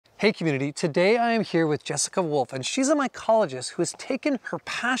Hey community, today I am here with Jessica Wolf, and she's a mycologist who has taken her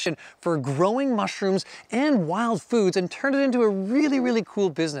passion for growing mushrooms and wild foods and turned it into a really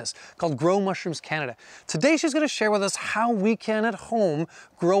cool business called Grow Mushrooms Canada. Today she's going to share with us how we can at home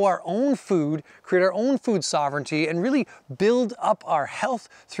grow our own food, create our own food sovereignty, and really build up our health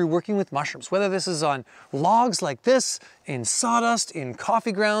through working with mushrooms, whether this is on logs like this, in sawdust, in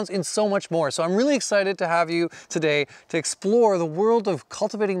coffee grounds, in so much more. So I'm really excited to have you today to explore the world of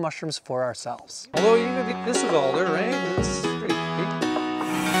cultivating mushrooms for ourselves. Although this is older, right? It's pretty creepy.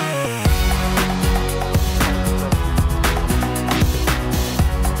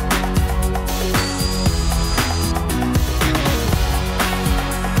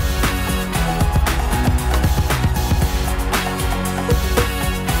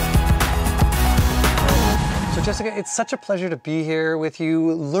 Jessica, it's such a pleasure to be here with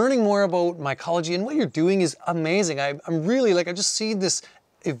you. Learning more about mycology and what you're doing is amazing. I'm really I've just seen this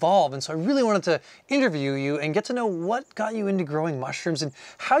evolve, and so I really wanted to interview you and get to know what got you into growing mushrooms and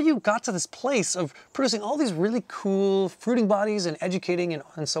how you got to this place of producing all these really cool fruiting bodies and educating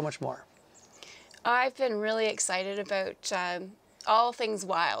and so much more. I've been really excited about all things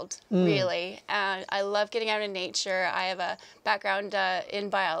wild, really. I love getting out in nature. I have a background in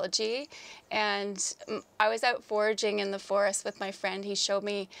biology, and I was out foraging in the forest with my friend. He showed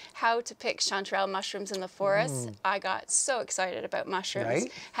me how to pick chanterelle mushrooms in the forest. I got so excited about mushrooms.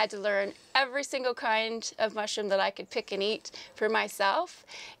 Right? Had to learn every single kind of mushroom that I could pick and eat for myself.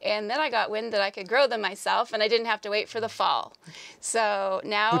 And then I got wind that I could grow them myself, and I didn't have to wait for the fall. So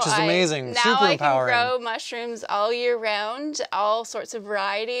now Which is amazing. Now Super I empowering. can grow mushrooms all year round, all sorts of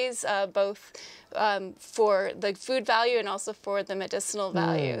varieties, both for the food value and also for the medicinal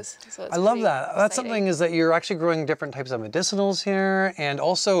values. So it's I love that. exciting. That's something is that you're actually growing different types of medicinals here, and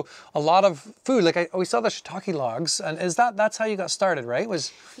also a lot of food. Like we saw the shiitake logs, and that's how you got started, right?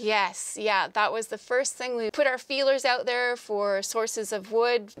 Yes, yeah, that was the first thing. We put our feelers out there for sources of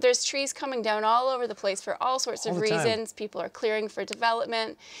wood. There's trees coming down all over the place for all sorts of reasons. People are clearing for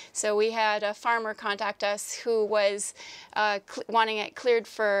development. So we had a farmer contact us who was wanting it cleared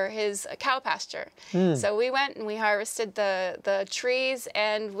for his cow pasture. So we went and we harvested the trees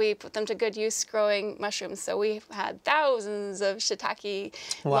and we put them to good use growing mushrooms. So we had thousands of shiitake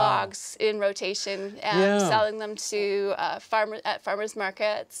logs in rotation, selling them to farmers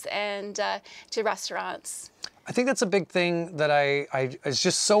markets and to restaurants. I think that's a big thing that is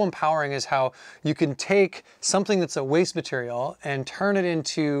just so empowering, is how you can take something that's a waste material and turn it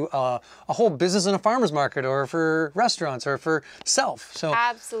into a whole business in a farmer's market or for restaurants or for self. So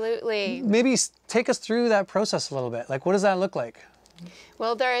absolutely. Maybe take us through that process a little bit. Like, what does that look like?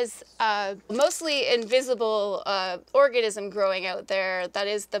 Well, there is mostly invisible organism growing out there. That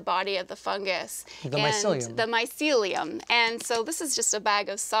is the body of the fungus. The mycelium. The mycelium. And so this is just a bag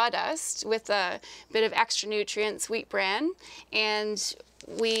of sawdust with a bit of extra nutrients, wheat bran, and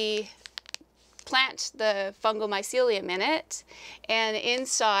we plant the fungal mycelium in it, and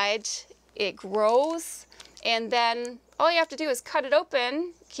inside it grows, and then all you have to do is cut it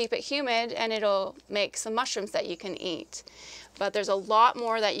open, keep it humid, and it'll make some mushrooms that you can eat. But there's a lot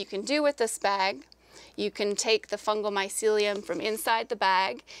more that you can do with this bag. You can take the fungal mycelium from inside the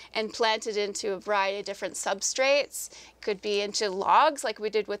bag and plant it into a variety of different substrates. It could be into logs like we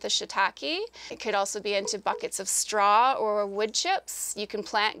did with the shiitake. It could also be into buckets of straw or wood chips. You can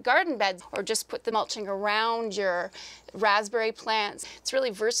plant garden beds or just put the mulching around your raspberry plants. It's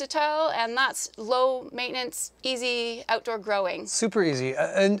really versatile, and that's low maintenance, easy outdoor growing. Super easy.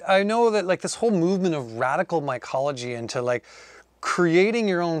 And I know that this whole movement of radical mycology into creating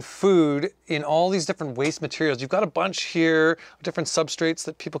your own food in all these different waste materials. You've got a bunch here of different substrates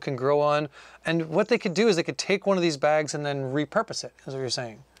that people can grow on. And what they could do is they could take one of these bags and then repurpose it, is what you're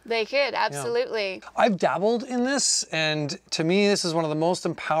saying. They could, absolutely. Yeah. I've dabbled in this, and to me, this is one of the most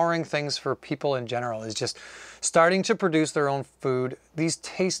empowering things for people in general, is just starting to produce their own food. These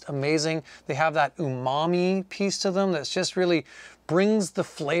taste amazing. They have that umami piece to them that's just really brings the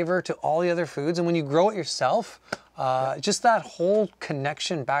flavor to all the other foods. And when you grow it yourself, just that whole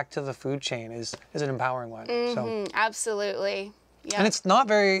connection back to the food chain is an empowering one. So. Absolutely. Yeah. And it's not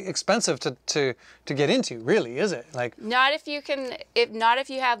very expensive to get into, really, is it? Not if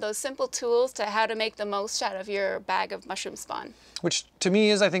you have those simple tools to how to make the most out of your bag of mushroom spawn. Which to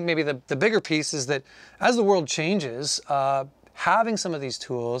me is, I think, maybe the bigger piece is that as the world changes, having some of these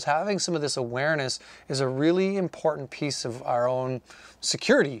tools, having some of this awareness is a really important piece of our own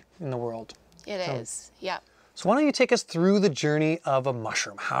security in the world. It is, yeah. So why don't you take us through the journey of a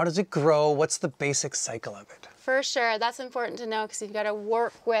mushroom? How does it grow? What's the basic cycle of it? For sure, that's important to know because you've got to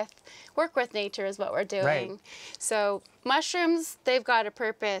work with nature is what we're doing. Right. So mushrooms, they've got a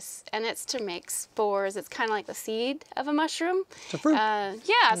purpose, and it's to make spores. It's kind of like the seed of a mushroom. It's a fruit.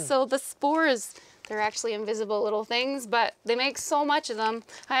 So the spores, they're actually invisible little things, but they make so much of them.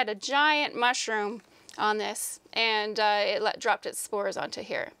 I had a giant mushroom on this, and it dropped its spores onto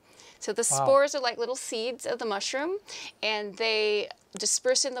here. So the spores are like little seeds of the mushroom, and they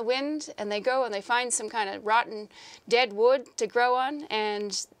disperse in the wind, and they go and they find some kind of rotten dead wood to grow on,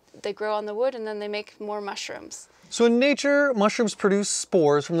 and they grow on the wood, and then they make more mushrooms. So in nature, mushrooms produce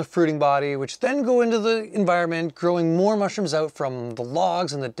spores from the fruiting body, which then go into the environment, growing more mushrooms out from the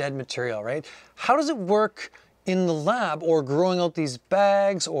logs and the dead material, right? How does it work in the lab, or growing out these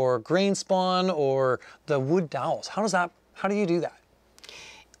bags, or grain spawn, or the wood dowels? How do you do that?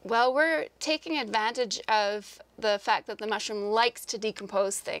 Well, we're taking advantage of the fact that the mushroom likes to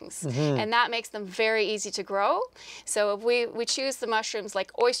decompose things, and that makes them very easy to grow. So if we choose the mushrooms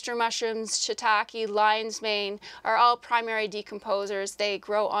like oyster mushrooms, shiitake, lion's mane are all primary decomposers. They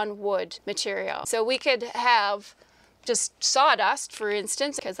grow on wood material. So we could have just sawdust, for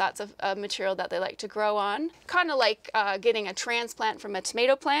instance, because that's a material that they like to grow on. Kind of like getting a transplant from a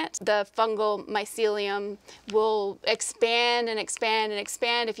tomato plant. The fungal mycelium will expand and expand and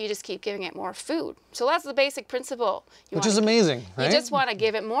expand if you just keep giving it more food. So that's the basic principle. Which is amazing, right? You just want to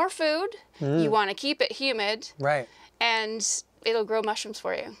give it more food. You want to keep it humid. Right. And it'll grow mushrooms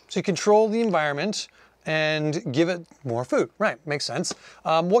for you. So you control the environment and give it more food. Right, makes sense.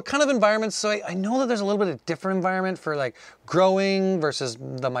 What kind of environments? So I know that there's a little bit of different environment for like growing versus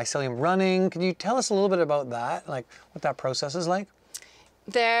the mycelium running. Can you tell us a little bit about that, like what that process is like?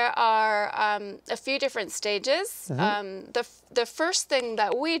 There are a few different stages. The first thing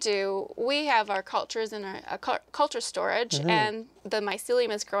that we do, we have our cultures in our culture storage, and the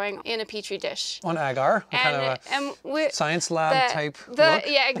mycelium is growing in a petri dish. On agar, kind of a science lab type look.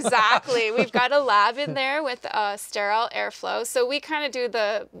 Yeah, exactly. We've got a lab in there with sterile airflow. So we kind of do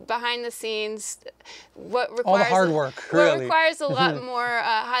the behind the scenes, all the hard work, really. What requires a lot more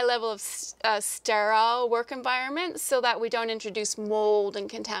high level of sterile work environment so that we don't introduce mold and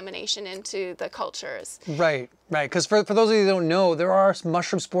contamination into the cultures. Right, right. Because for those of you who don't know, there are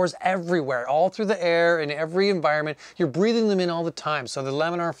mushroom spores everywhere, all through the air, in every environment. You're breathing them in all the time. So the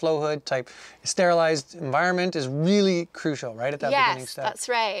laminar flow hood type sterilized environment is really crucial, right, at that beginning step. Yes, that's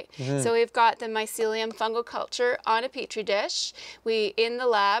right. So we've got the mycelium fungal culture on a petri dish. In the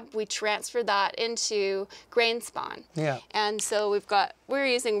lab, we transfer that into grain spawn. Yeah. And so we're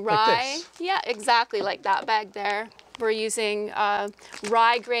using rye. Like this. Yeah, exactly, like that bag there. We're using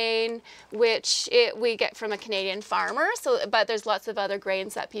rye grain, which we get from a Canadian farmer, but there's lots of other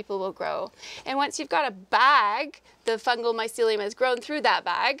grains that people will grow. And once you've got a bag, the fungal mycelium has grown through that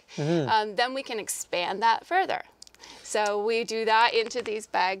bag, then we can expand that further. So we do that into these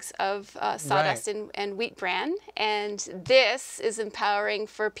bags of sawdust and wheat bran. And this is empowering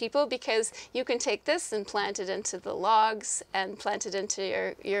for people because you can take this and plant it into the logs and plant it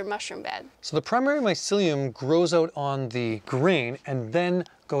into your mushroom bed. So the primary mycelium grows out on the grain and then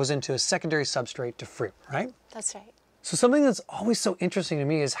goes into a secondary substrate to fruit, right? That's right. So something that's always so interesting to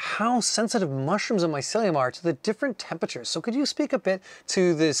me is how sensitive mushrooms and mycelium are to the different temperatures. So could you speak a bit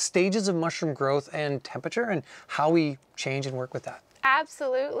to the stages of mushroom growth and temperature and how we change and work with that?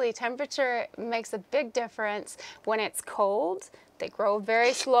 Absolutely. Temperature makes a big difference. When it's cold, they grow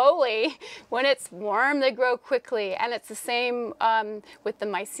very slowly. When it's warm, they grow quickly. And it's the same with the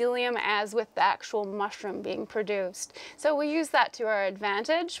mycelium as with the actual mushroom being produced. So we use that to our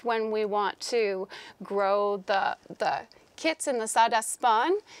advantage when we want to grow the kits in the sawdust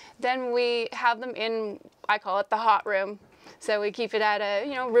spawn. Then we have them in, I call it the hot room. So we keep it at a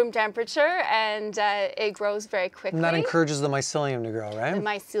room temperature, and it grows very quickly. And that encourages the mycelium to grow, right? The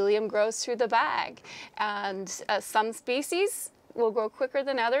mycelium grows through the bag, and some species will grow quicker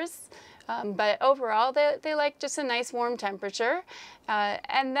than others, but overall they like just a nice warm temperature.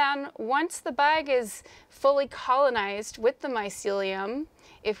 And then once the bag is fully colonized with the mycelium,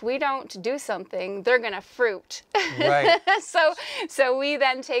 if we don't do something, they're going to fruit. Right. So we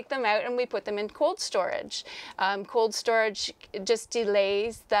then take them out and we put them in cold storage. Cold storage just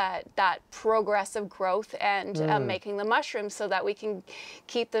delays that progressive growth and making the mushrooms so that we can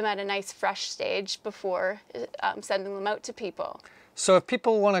keep them at a nice fresh stage before sending them out to people. So if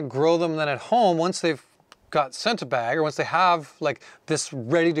people want to grow them then at home, once they've got sent a bag or once they have like this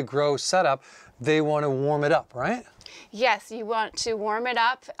ready to grow setup, they want to warm it up, right? Yes, you want to warm it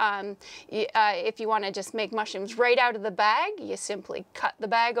up. If you want to just make mushrooms right out of the bag, you simply cut the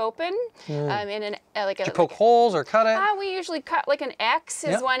bag open. In you poke holes or cut it? We usually cut like an X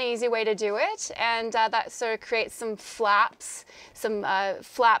is one easy way to do it, and that sort of creates some flaps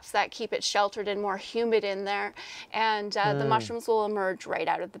that keep it sheltered and more humid in there, and the mushrooms will emerge right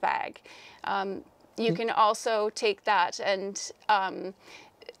out of the bag. You can also take that and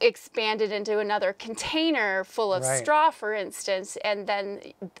expand it into another container full of straw, for instance, and then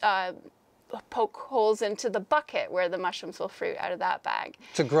poke holes into the bucket where the mushrooms will fruit out of that bag.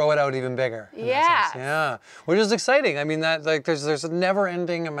 To grow it out even bigger. Yeah, which is exciting. I mean, that like there's a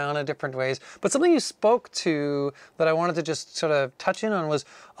never-ending amount of different ways. But something you spoke to that I wanted to just sort of touch in on was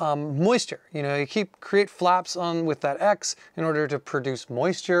moisture. You know, you create flaps on with that X in order to produce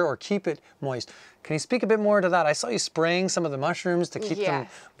moisture or keep it moist. Can you speak a bit more to that? I saw you spraying some of the mushrooms to keep them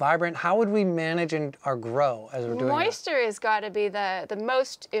vibrant. How would we manage our grow as we're doing Moisture has got to be the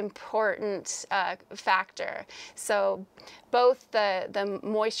most important factor. So both the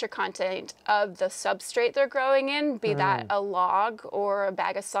moisture content of the substrate they're growing in, be that a log or a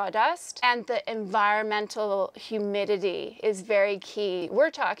bag of sawdust, and the environmental humidity is very key. We're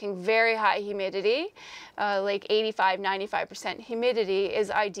talking very high humidity, like 85–95% humidity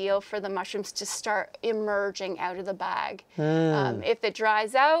is ideal for the mushrooms to start emerging out of the bag. If it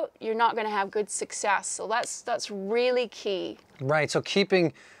dries out, you're not going to have good success. So that's really key. Right. So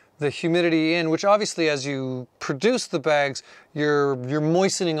keeping the humidity in, which obviously as you produce the bags, you're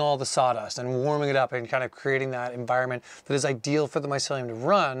moistening all the sawdust and warming it up and kind of creating that environment that is ideal for the mycelium to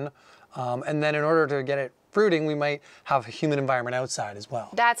run. And then in order to get it fruiting, we might have a humid environment outside as well.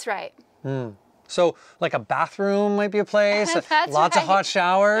 That's right. So like a bathroom might be a place, lots of hot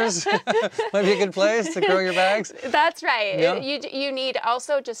showers might be a good place to grow your bags. That's right. Yeah. You need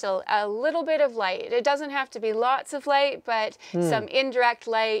also just a little bit of light. It doesn't have to be lots of light, but some indirect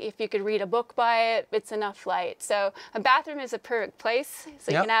light. If you could read a book by it, it's enough light. So a bathroom is a perfect place.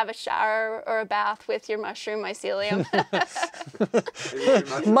 So you can have a shower or a bath with your mushroom mycelium.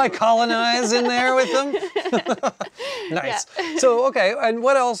 Might colonize in there with them. Nice. Yeah. So, okay, and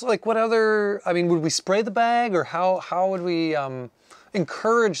what else, like what other, I mean, would we spray the bag, or how would we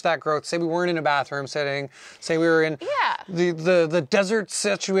encourage that growth? Say we weren't in a bathroom setting, say we were in the desert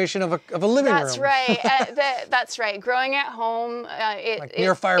situation of a living room. That's right. That's right. Growing at home, like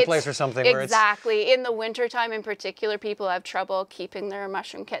near a fireplace or something. Exactly. Where it's... In the wintertime in particular, people have trouble keeping their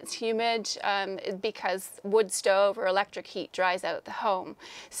mushroom kits humid because wood stove or electric heat dries out the home.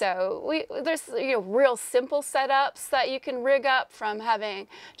 So there's real simple setups that you can rig up, from having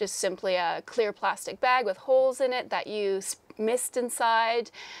just simply a clear plastic bag with holes in it that you mist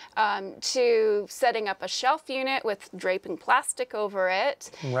inside, to setting up a shelf unit with draping plastic over it.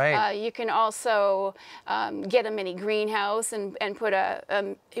 Right. You can also get a mini greenhouse and put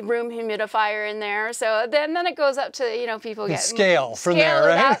a room humidifier in there. So then it goes up to, people get scale from there,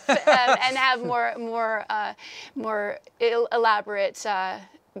 right? And have more elaborate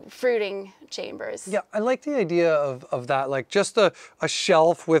fruiting chambers. Yeah, I like the idea of that, like just a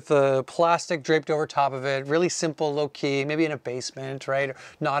shelf with a plastic draped over top of it, really simple, low key, maybe in a basement, right? Or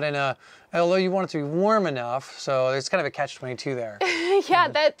not in a, although you want it to be warm enough, so there's kind of a catch-22 there. Yeah,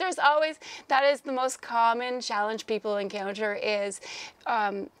 that is the most common challenge people encounter is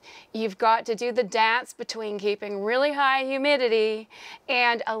you've got to do the dance between keeping really high humidity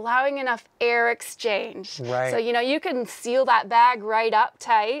and allowing enough air exchange. Right. So, you can seal that bag right up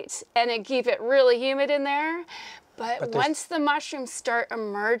tight and keep it really humid in there. But once the mushrooms start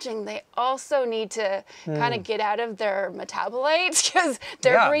emerging, they also need to kind of get out of their metabolites, because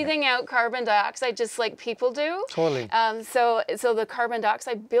they're breathing out carbon dioxide just like people do. Totally. So the carbon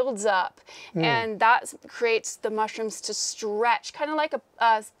dioxide builds up, and that creates the mushrooms to stretch, kind of like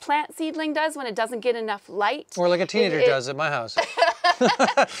a plant seedling does when it doesn't get enough light. Or like a teenager does at my house.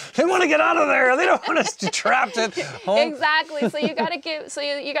 They want to get out of there. They don't want us to trapped at home. Exactly. So you got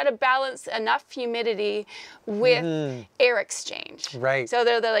to you got to balance enough humidity with air exchange. Right. So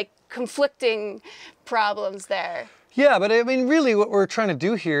they're like conflicting problems there. Yeah, but I mean, really what we're trying to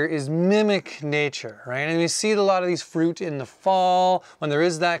do here is mimic nature, right? And we see a lot of these fruit in the fall when there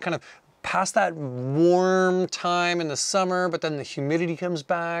is that kind of past that warm time in the summer, but then the humidity comes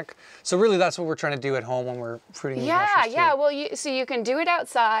back. So really that's what we're trying to do at home when we're fruiting these mushrooms too. Well, so you can do it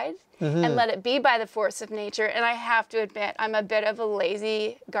outside. and let it be by the force of nature. And I have to admit, I'm a bit of a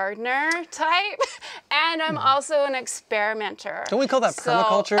lazy gardener type, and I'm also an experimenter. Don't we call that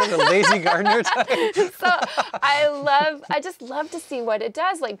permaculture, the lazy gardener type? So I just love to see what it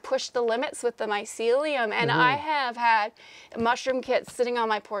does, like push the limits with the mycelium. And I have had mushroom kits sitting on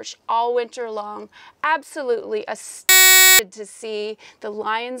my porch all winter long, absolutely astounded to see the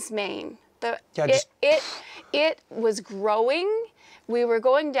lion's mane. It was growing. We were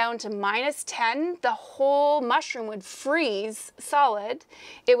going down to -10. The whole mushroom would freeze solid.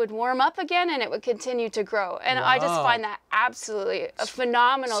 It would warm up again and it would continue to grow. And I just find that absolutely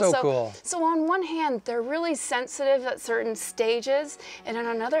phenomenal. So cool. So on one hand, they're really sensitive at certain stages. And on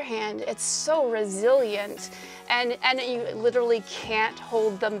another hand, it's so resilient. And you literally can't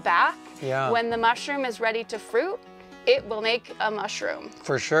hold them back. Yeah. When the mushroom is ready to fruit, it will make a mushroom.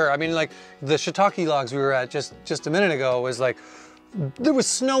 For sure. I mean, like the shiitake logs we were at just a minute ago was like, there was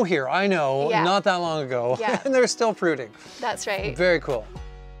snow here, I know, not that long ago, and they're still fruiting. That's right. Very cool.